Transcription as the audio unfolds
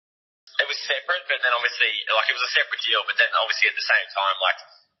separate, but then obviously, like, it was a separate deal, but then obviously at the same time, like,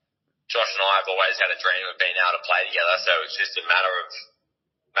 Josh and I have always had a dream of being able to play together, so it's just a matter of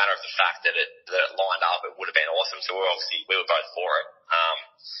the fact that it lined up. It would have been awesome, so we were both for it.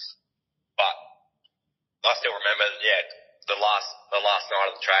 But I still remember, the last night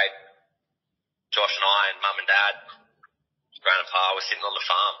of the trade, Josh and I and Mum and Dad, Grandpa, were sitting on the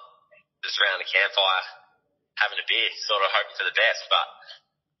farm, just around the campfire, having a beer, sort of hoping for the best. But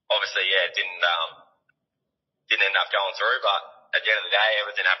obviously, it didn't end up going through. But at the end of the day,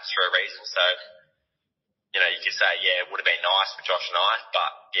 everything happens for a reason. So, you could say, it would have been nice for Josh and I,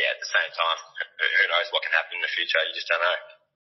 but at the same time, who knows what can happen in the future? You just don't know.